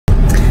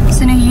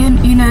So now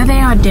you know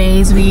there are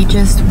days we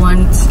just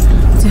want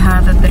to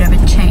have a bit of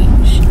a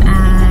change,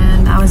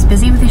 and I was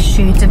busy with a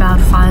shoot about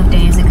 5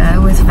 days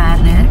ago with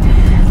Werner,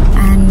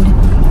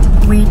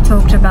 and we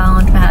talked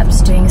about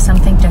perhaps doing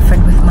something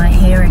different with my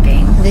hair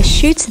again. The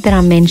shoot that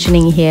I'm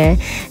mentioning here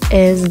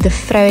is the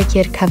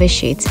Vrouwekeer cover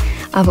shoot.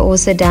 I've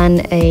also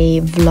done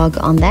a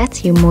vlog on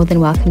that. You're more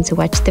than welcome to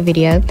watch the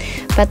video,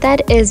 but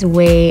that is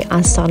where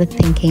I started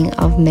thinking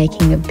of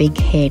making a big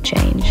hair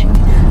change.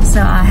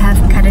 So I have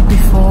cut it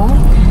before.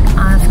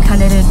 I've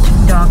colored it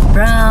dark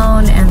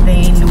brown and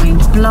then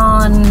went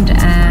blonde,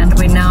 and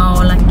we're now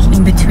like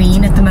in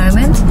between at the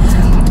moment.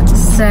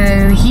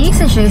 So he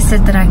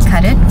suggested that I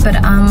cut it, but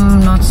I'm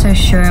not so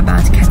sure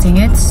about cutting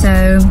it.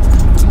 So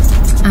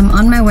I'm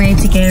on my way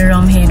to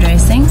Gererom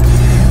hairdressing,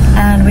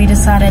 and we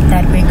decided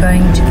that we're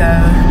going to go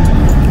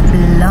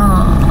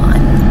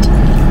blonde.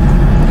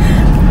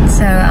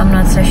 So I'm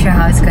not so sure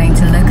how it's going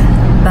to look,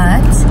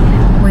 but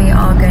we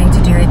are going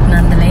to do it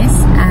nonetheless,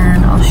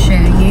 and I'll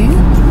show you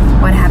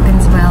what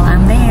happens while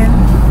I'm there.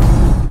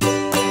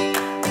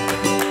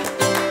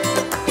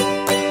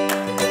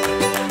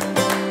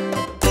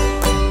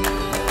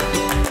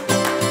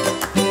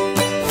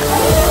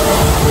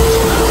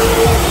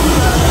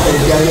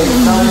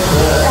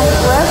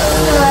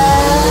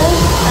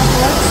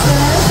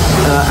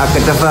 Ek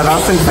het 'n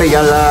verrassing vir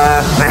julle.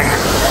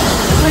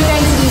 We're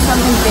going to do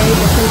something very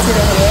different to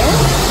the hair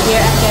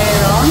here at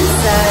Gererom,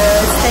 so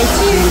stay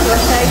tuned,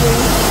 we'll show you.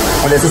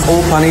 Well, this is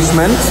all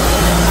punishment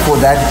for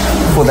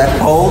that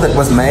poll that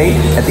was made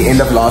at the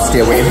end of last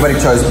year where everybody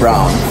chose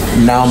brown.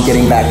 Now I'm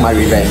getting back my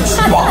revenge.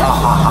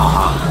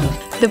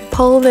 The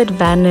poll that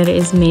Werner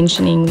is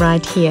mentioning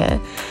right here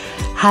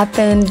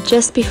happened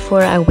just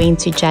before I went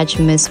to judge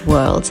Miss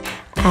World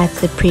at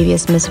the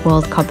previous Miss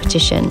World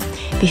competition.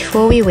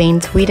 Before we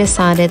went, we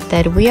decided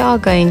that we are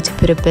going to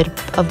put a bit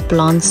of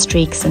blonde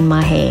streaks in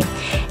my hair.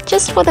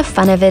 Just for the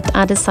fun of it,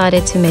 I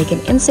decided to make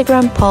an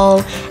Instagram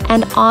poll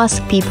and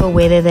ask people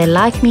whether they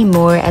like me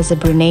more as a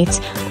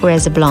brunette or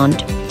as a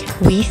blonde.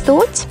 We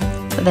thought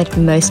that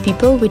most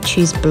people would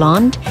choose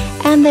blonde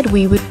and that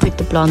we would put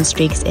the blonde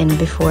streaks in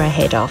before I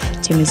head off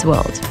to Miss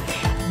World.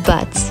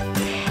 But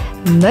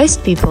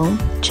most people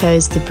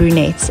chose the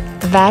brunettes.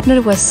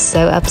 Werner was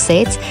so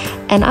upset,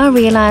 and I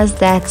realized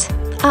that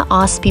I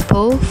asked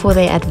people for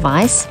their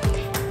advice.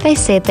 They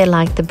said they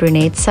liked the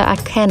brunette, so I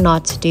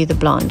cannot do the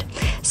blonde.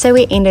 So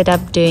we ended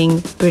up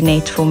doing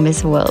brunette for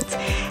Miss World.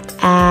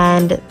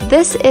 And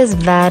this is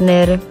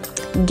Werner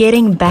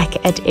getting back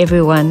at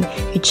everyone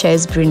who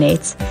chose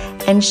brunette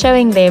and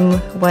showing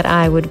them what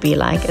I would be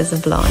like as a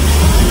blonde.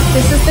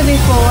 This is the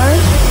before.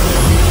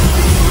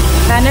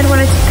 Werner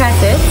wanted to cut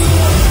it.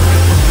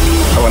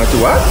 I wanted to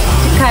what?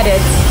 To cut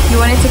it. You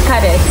wanted to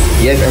cut it.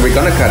 Yes, and we're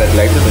gonna cut it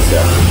later this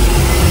year.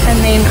 And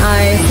then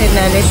I said,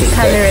 no, let's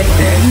color it.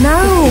 No!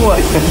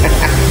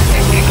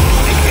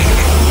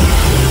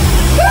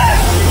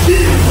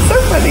 So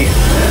funny.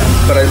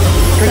 But I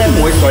tried to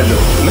moisturize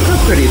it. Look how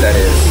pretty that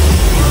is.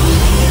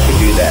 To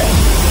do that.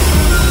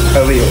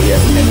 Over your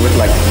ears, and with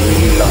like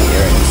really long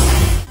earrings.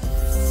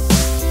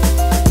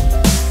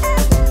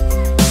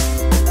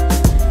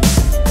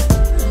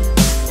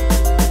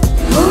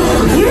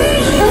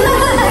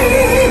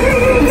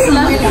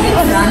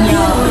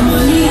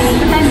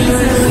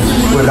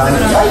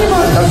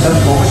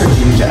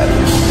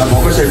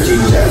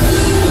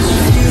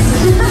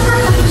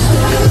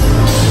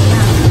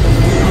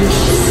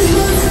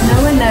 No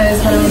one knows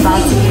what I'm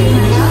about to do,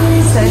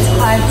 so it's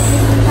quite...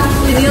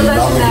 Daniel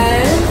doesn't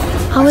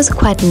know. I was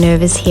quite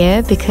nervous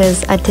here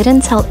because I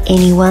didn't tell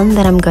anyone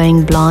that I'm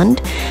going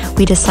blonde.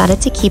 We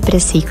decided to keep it a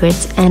secret,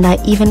 and I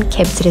even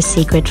kept it a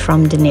secret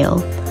from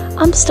Daniel.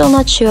 I'm still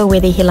not sure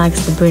whether he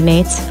likes the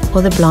brunette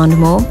or the blonde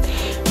more.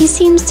 He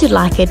seems to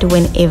like it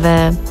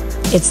whenever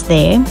it's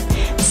there.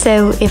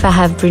 So if I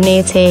have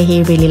brunette hair,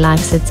 he really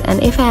likes it,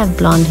 and if I have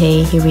blonde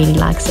hair, he really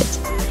likes it,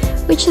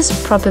 which is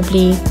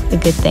probably a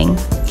good thing.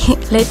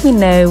 Let me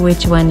know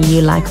which one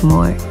you like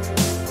more.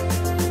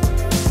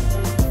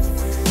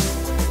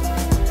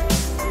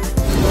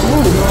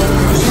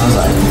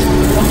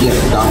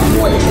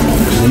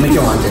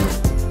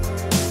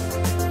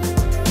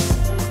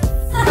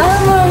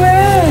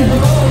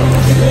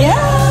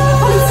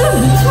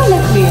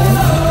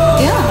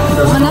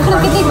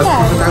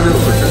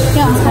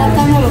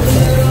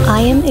 I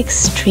am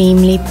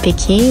extremely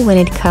picky when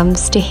it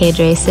comes to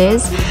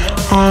hairdressers,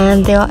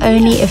 and there are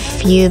only a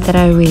few that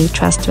I really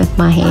trust with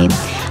my hair.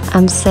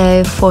 I'm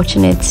so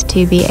fortunate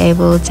to be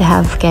able to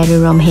have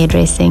Gererom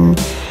hairdressing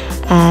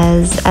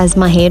as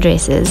my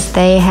hairdressers.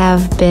 They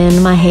have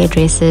been my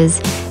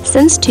hairdressers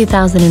since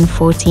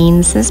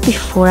 2014, since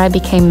before I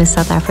became Miss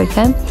South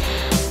Africa,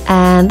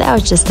 and that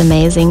was just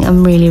amazing.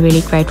 I'm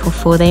really grateful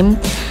for them,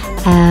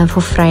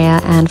 for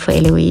Freya and for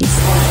Eloise.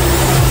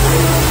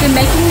 You're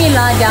making me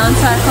lie down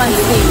so I can't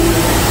see.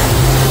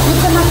 You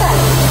can makan.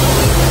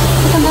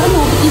 You can makan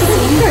more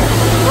easily.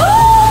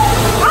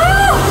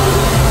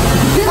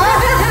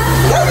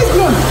 That is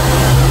blonde.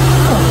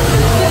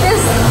 It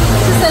is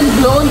just a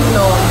blonde.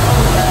 Oh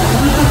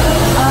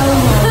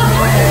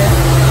my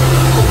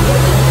God.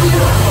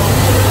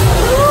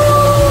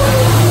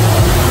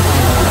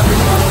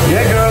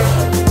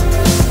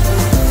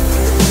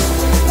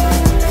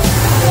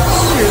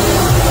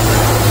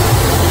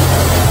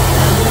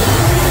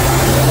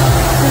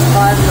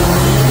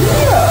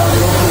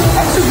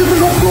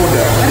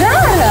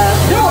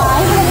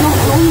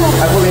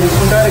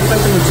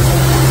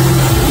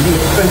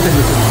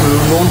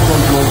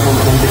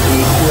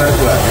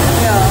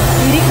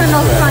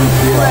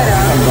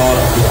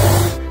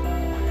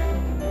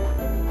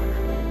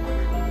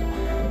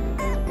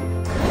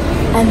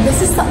 And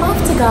this is the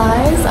after,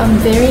 guys. I'm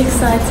very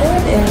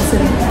excited. It's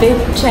a big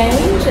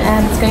change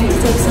and it's going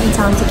to take some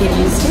time to get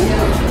used to,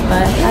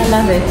 but I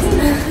love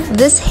it.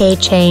 This hair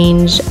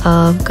change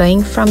of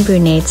going from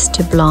brunettes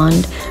to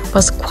blonde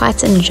was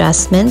quite an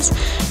adjustment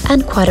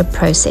and quite a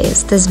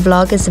process. This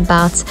vlog is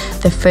about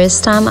the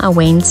first time I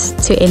went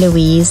to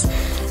Eloise,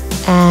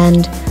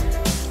 and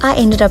I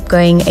ended up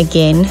going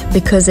again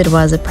because it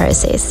was a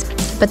process.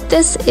 But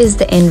this is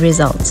the end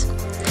result.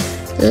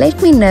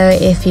 Let me know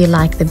if you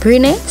like the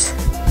brunette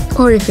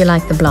or if you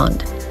like the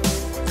blonde.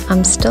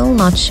 I'm still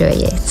not sure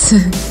yet.